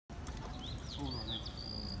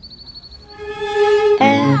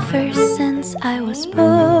ever since I was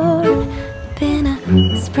born. Been a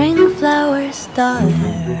spring flower's daughter.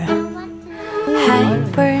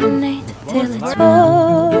 Hibernate till it's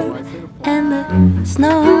warm, and the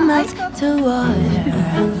snow melts to water.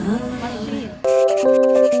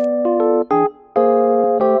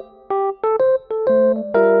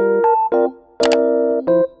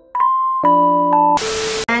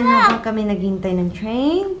 Habang kami naghintay ng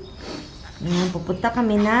train, pupunta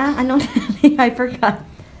kami ng, anong nani? I forgot.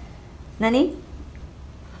 Nani?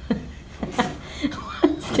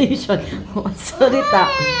 What station? Sorry ta.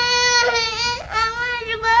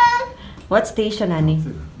 What station, Nani?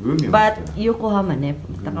 But Yokohama, ne?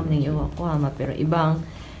 Pupunta kami ng Yokohama, pero ibang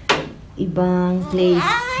place.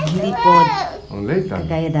 Hindi po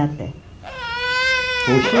kagaya dati.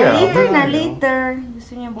 Later na, later.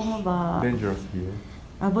 Gusto niya bumaba. Dangerous here.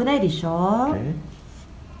 Abunay di siya. Okay.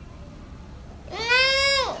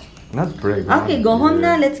 Not break. Okay, go home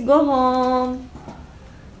na. Let's go home.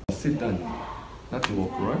 Sit down. Not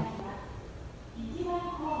walk, right?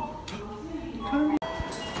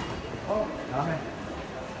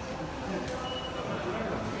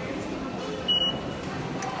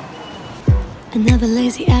 Another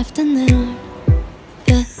lazy afternoon.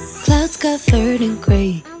 The clouds covered in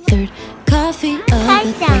gray. Third coffee of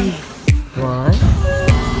the day. What?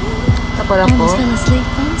 Almost fell asleep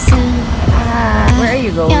on Zoom. Where are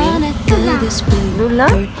you going? Lula?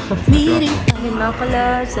 Meeting. Mga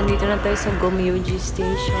kalas, nandito na tayo sa Gomyoji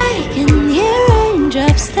Station. I can hear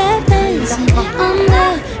raindrops that dancing on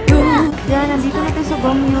the roof. Yan, nandito na tayo sa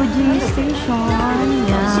Gomyoji Station.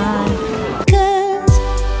 Yan. Cause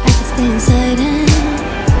I can stay inside and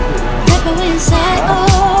type away inside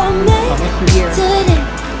all night. Today,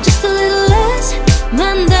 just a little less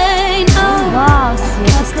mundane. Oh, Wow, I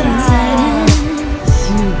can stay inside and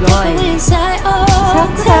type away inside all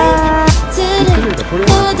day. Today,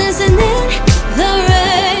 oh, dancing in the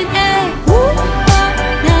rain. Hey. Woo, oh,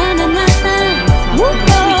 na na na na. Woo, oh,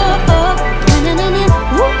 oh, na na na.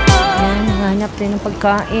 Woo, oh. Yan, hanap tayo ng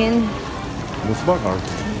pagkain. Mosburger.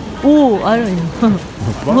 Ano yun?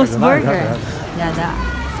 Mosburger. Yada.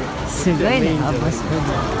 Sugoi na,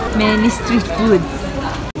 Mosburger. Many street food.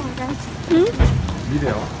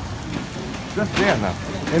 Video. Just there now.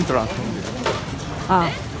 Entrance.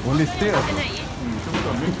 Only stairs.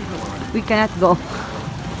 We cannot go.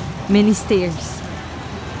 Many stairs.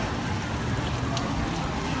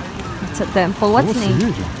 It's a temple. What's the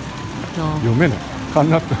name? No. 読めない。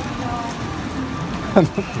cannot.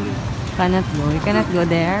 Cannot go. We cannot go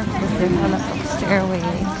there because there's a lot of stairways.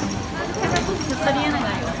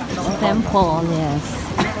 Temple, yes.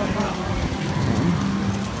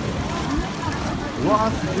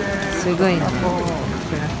 So we're going.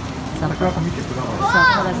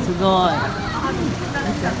 Sakura, sugoi.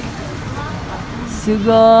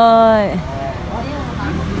 Sugoi.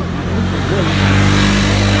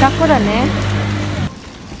 Sakura ne.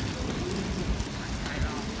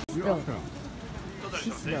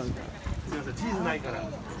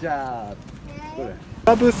ケ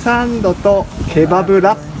バブサンドとケバブ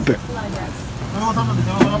ラップ。卵サンドでケ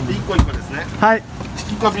バブラップ1個1個ですね。はい。チ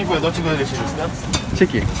キンかビーフはどっちが嬉しいですか？チ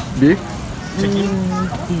キン、ビーフ、チキン、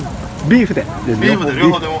ビーフで。ビーフで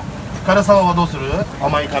両方でも。辛さはどうする？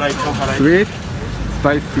甘い、辛い、超辛い。スイート、ス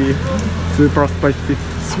パイシー、スーパースパイシー。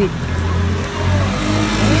スイート。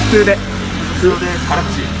普通で。普通で辛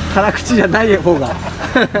口。辛口じゃない方が。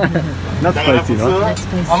ナッツスパイシーの。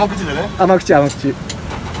甘口でね。甘口、甘口。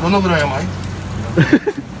どのぐらい甘い？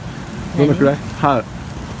どのくらい？はい。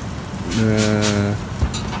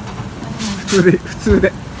普通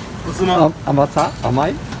で。普通の甘さ？甘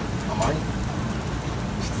い？甘い。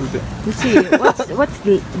普通で。You see, what's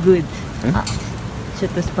the good? ちょ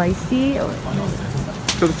っと spicy or?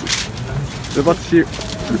 ちょっとbut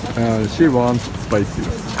she wants spicy.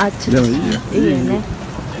 あ、ちょっとでもいいよ。いいよね。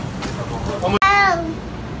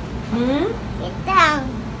Sit down.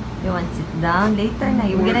 You want sit down? Later na.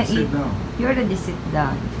 You're gonna eat. You already sit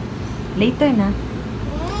down. Later na.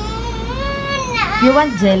 You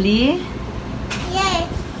want jelly? Yes.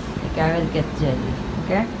 Okay, I will get jelly.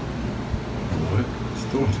 Okay?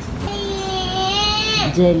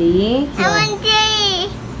 Jelly? I want jelly.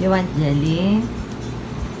 You want jelly?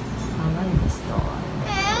 How in the store?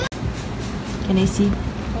 Can I see?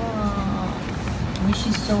 Wish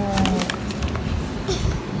is so.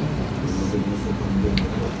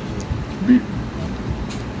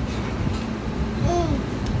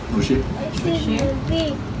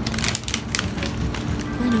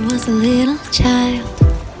 When I was a little child,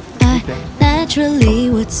 I naturally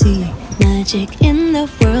would see magic in the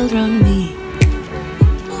world around me.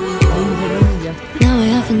 Now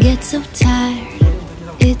I often get so tired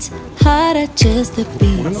It's harder just to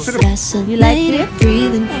be fascinated,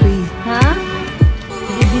 breathing free. Huh?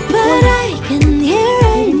 But I can hear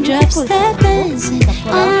raindrops that dancing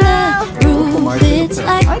on the roof. It's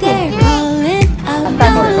like they're calling out,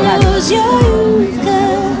 don't lose your youth,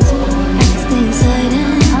 'cause stay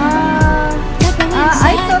silent.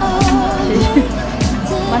 I thought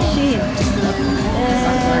machine.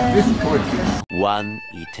 One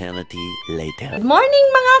eternity later. Good morning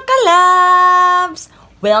mga kalabs!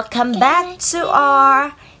 Welcome back to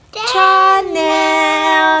our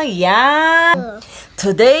channel! Yan!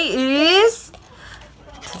 Today is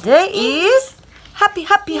happy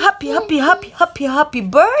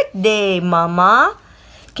birthday, Mama!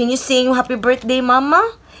 Can you sing happy birthday, Mama?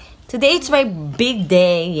 Today it's my big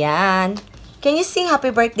day. Yan. Can you sing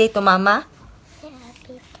happy birthday to Mama?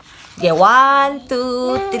 Yeah, 1,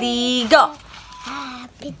 2, 3, go!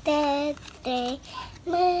 Happy birthday,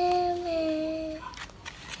 Mama.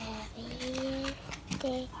 Happy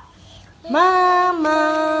birthday, Mama,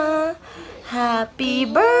 happy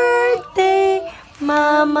birthday,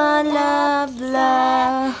 Mama love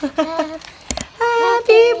love.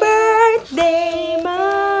 Happy birthday,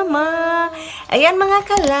 Mama. Ayan mga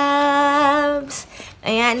kalabs.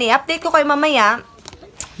 Ayan, i-update ko kayo mamaya.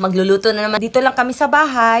 Magluluto na naman. Dito lang kami sa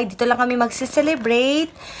bahay. Dito lang kami magse-celebrate.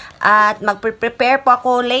 At magpre-prepare po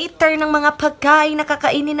ako later ng mga pagkain na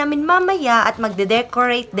kakainin namin mamaya. At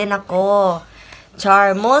magde-decorate din ako.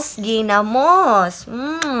 Charmos, ginamos.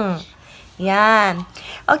 Yan.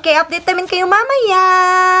 Okay, update namin kayo mamaya.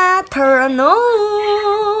 Turno!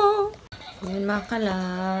 Yan mga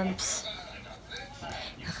kalabs.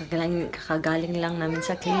 Kakagaling lang namin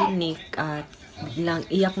sa clinic. At biglang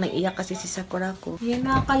iyak na iyak kasi si Sakurako. Yan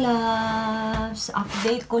mga kalabs.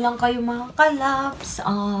 Update ko lang kayo mga kalabs.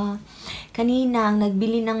 Kanina,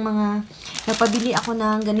 nagbili ng mga... Napabili ako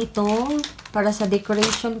ng ganito para sa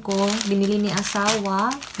decoration ko. Binili ni asawa.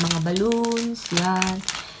 Mga balloons. Yan.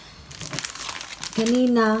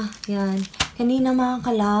 Kanina mga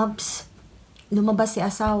kalabs. Lumabas si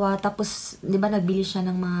asawa. Tapos, di ba nagbili siya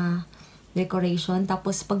ng mga decoration.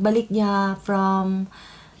 Tapos, pagbalik niya from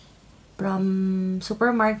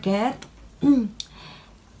supermarket,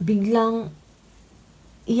 biglang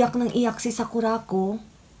iyak ng iyak si Sakurako.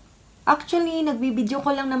 Actually, nagbibideo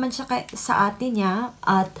ko lang naman siya sa ate niya.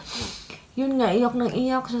 At, yun nga, iyak ng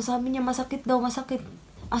iyak. So, sabi niya, masakit daw, masakit.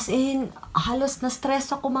 As in, halos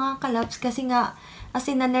na-stress ako mga kalabs. Kasi nga, as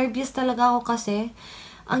in, na-nervous talaga ako kasi.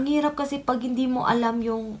 Ang hirap kasi pag hindi mo alam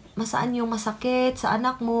yung masaan yung masakit sa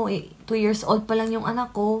anak mo. 2 years old pa lang yung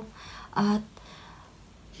anak ko. At,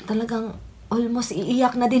 talagang almost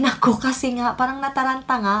iiyak na din ako kasi nga parang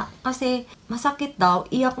nataranta nga kasi masakit daw,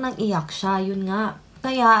 iyak nang iyak siya, yun nga.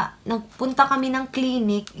 Kaya nagpunta kami ng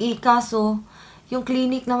clinic, kaso yung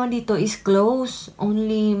clinic naman dito is closed.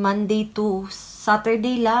 Only Monday to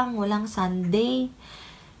Saturday lang, walang Sunday.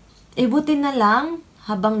 Buti na lang,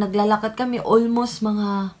 habang naglalakad kami, almost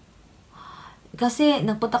kasi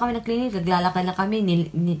nagpunta kami ng clinic, naglalakad lang kami,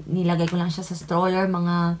 nilagay ko lang siya sa stroller,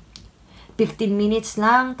 mga 15 minutes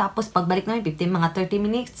lang. Tapos, pagbalik namin, mga 30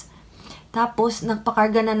 minutes. Tapos,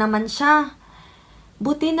 nagpakarga na naman siya.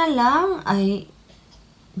 Buti na lang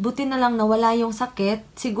nawala yung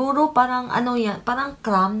sakit. Siguro, parang, parang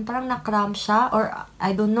cramp, parang na-cramp siya. Or,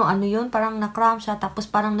 I don't know, parang na-cramp siya. Tapos,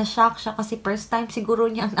 parang na-shock siya kasi first time siguro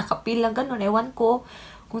niya nakapila ganun. Ewan ko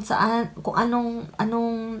kung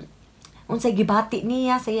unsay gibati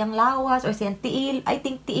niya sa iyang lawas or sa iyang tiil. I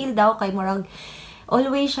think tiil daw, kay morag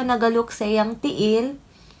always siya nagalok sa iyang tiil.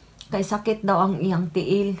 Kay sakit daw ang iyang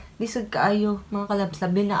tiil. Lisod kaayo, mga kalabs.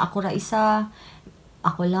 Labi na ako ra isa.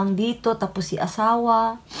 Ako lang dito. Tapos si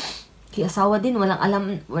asawa. Si asawa din, walang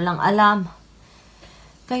alam.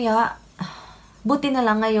 Kaya, buti na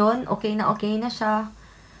lang ngayon. Okay na siya.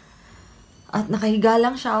 At nakahiga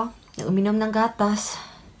lang siya. Uminom ng gatas.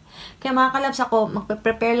 Kaya mga kalabs ako,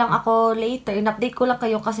 magpe-prepare lang ako later. In-update ko lang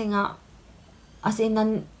kayo kasi nga, as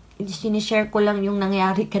in, sinishare ko lang yung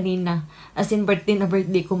nangyari kanina. As in, birthday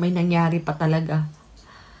ko may nangyari pa talaga.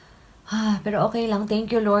 Pero okay lang.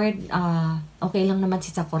 Thank you, Lord. Okay lang naman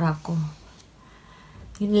si Sakurako.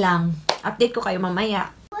 Yun lang. Update ko kayo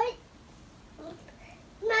mamaya.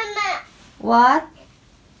 Mama. What?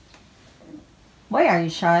 Why are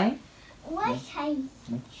you shy? Why shy?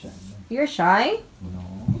 You're shy? No.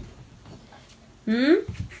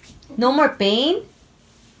 No more pain?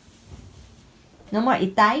 No more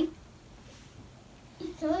itay?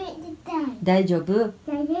 Daijoubu?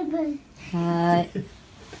 Hi.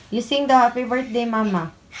 You sing the happy birthday,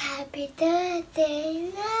 Mama. Happy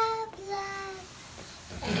birthday, love, love.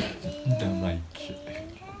 Happy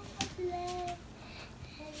birthday, love, love.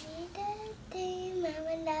 Happy birthday,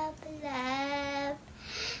 Mama.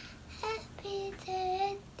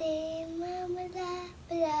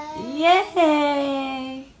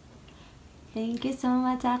 Thank you so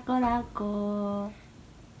much, Sakurako.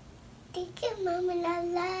 Thank you, Mama.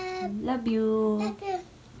 Love you. Love you.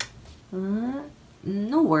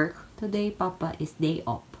 No work. Today, Papa is day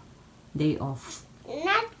off. Day off.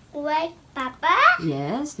 Not work, Papa.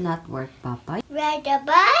 Yes, not work, Papa. Ride a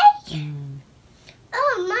bike.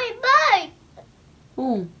 Oh, my bike.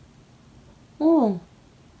 Oh. Oh.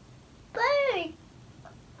 Bike.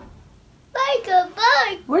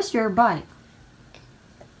 Bike. Where's your bike?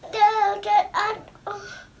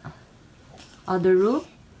 Other room?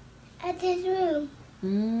 At this room.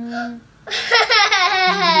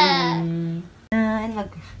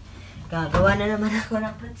 Gagawa na naman ako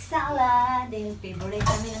ng fruit salad. Dahil favorite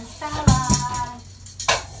kami ng salad.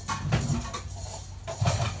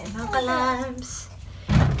 And mga kalabs,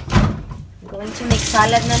 I'm going to make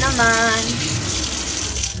salad na naman.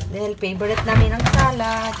 Dahil favorite namin ng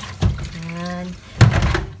salad. Ayan.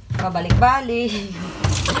 Pabalik-balik.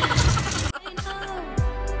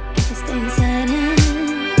 Stay inside and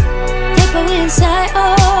take away inside.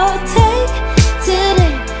 Oh, take today.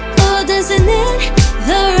 Oh, dancing in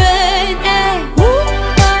the rain. Ay, woo, oh,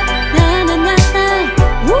 na na na na.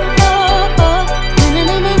 Woo, oh, oh, na na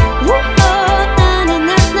na na. Woo, oh, na na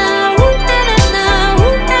na na. Woo, na na na.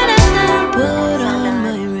 Woo, na na na. Put on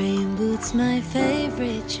my rain boots, my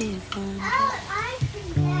favorite chiffon.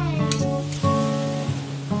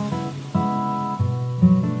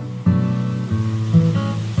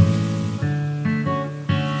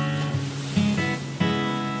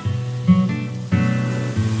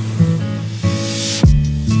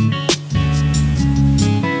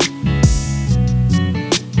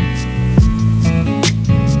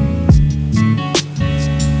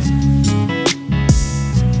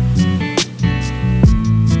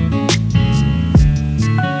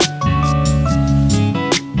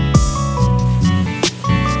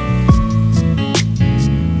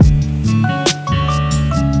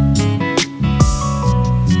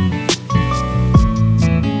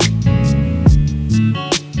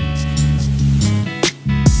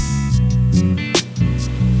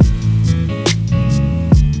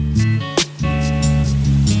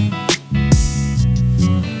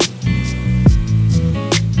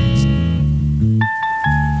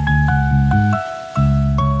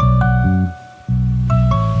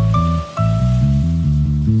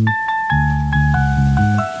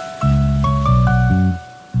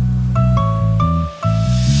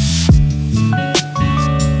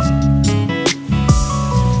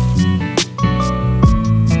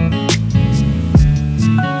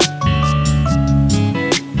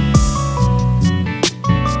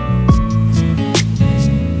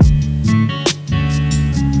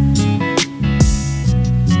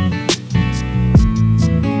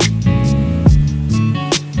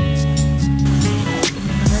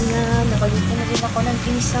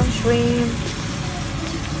 Shrimp.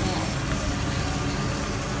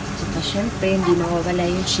 Saka syempre, hindi mawawala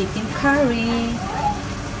yung chicken curry.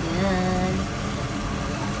 Yan.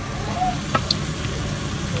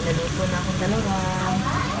 May naluto na akong dalawa.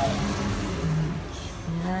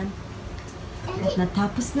 Yan. At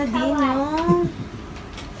natapos na din yung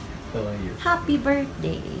happy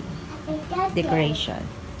birthday decoration.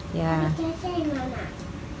 Yeah.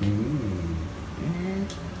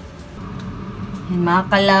 Yan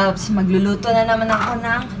mga kalabs, magluluto na naman ako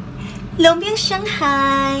ng lumpiang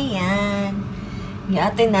Shanghai. Yan. Yung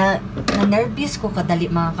ate na-nervous ko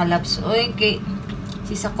kadali mga kalabs. Uy,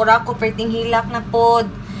 si Sakurako perting hilak na pod.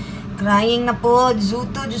 Crying na pod.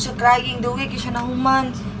 Zuto, dyan siya crying. Duwi, kaya siya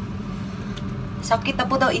nahuman. Sakit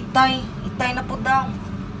na po daw, itay. Itay na po daw.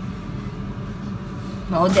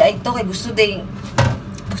 Maode ay ito, kay gusto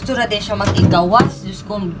na din siya mag-igawas. Diyos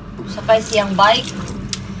ko, sakay siyang bike.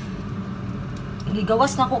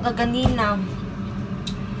 Gigawas na ako kaganina.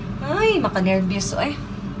 Ay, maka-nervous. Ay,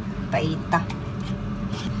 paita.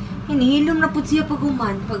 Hinihilom na po siya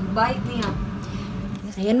pag-uman. Pag-bike niya.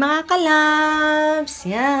 Ayan mga kalabs.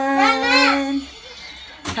 Yan.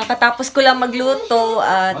 Nakatapos ko lang magluto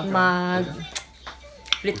at mag-retouch.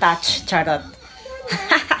 Charot.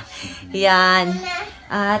 Yan.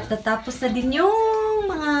 At natapos na din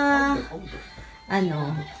yung mga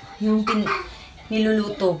yung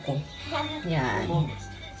niluluto ko. Yan.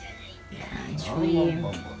 Yan,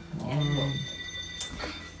 shrimp. Yan.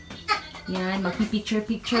 Yan,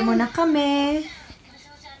 magpi-picture-picture muna kami.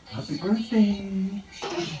 Happy birthday!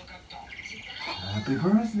 Happy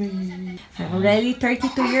birthday! I'm already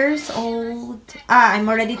 32 years old.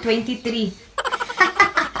 I'm already 23.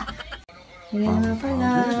 Yan mga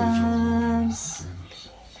palabs.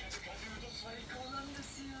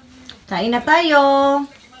 Kain na tayo!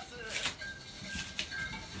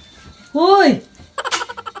 Hoy!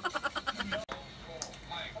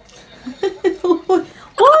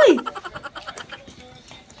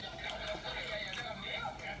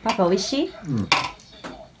 ぱ美味しい？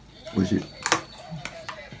美味しい。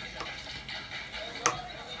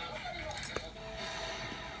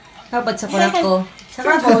How about sakurako?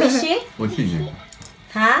 Sakurako 美味しい？美味しいね。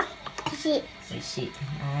は？美味しい。美味しい。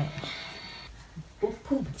はい。お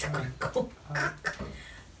ぽんsakurako。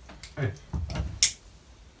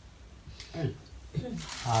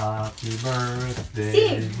Happy birthday,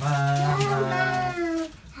 Sing. Mama.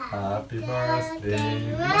 Happy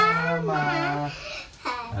birthday, Mama.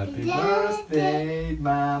 Happy birthday,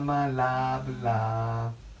 Mama. Love,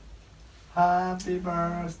 love. Happy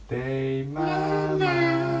birthday,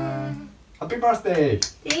 Mama. Happy birthday.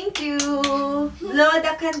 Thank you. Blow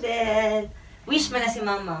the candle. Wish mo na si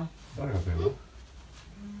Mama. 誰がくれるの？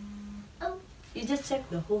 You just check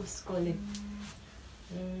the host calling.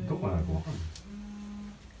 どこなのかわかんない。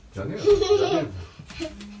じゃねえよ。じゃねえよ。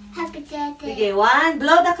Happy birthday. Sige, one.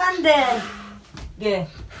 Blow the candle. Sige.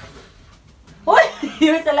 Hoy!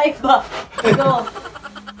 You're sa life ba? Go.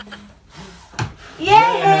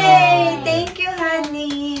 Yay! Thank you,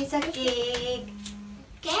 honey. Sa cake.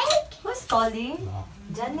 Cake? Who's calling?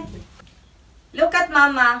 Janet. Look at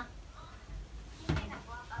Mama.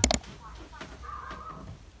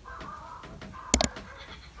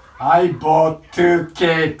 I bought 2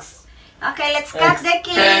 cakes. Okay, let's cut the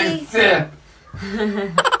cake. Expensive.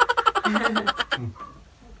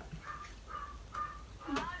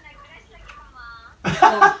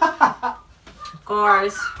 Of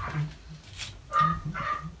course.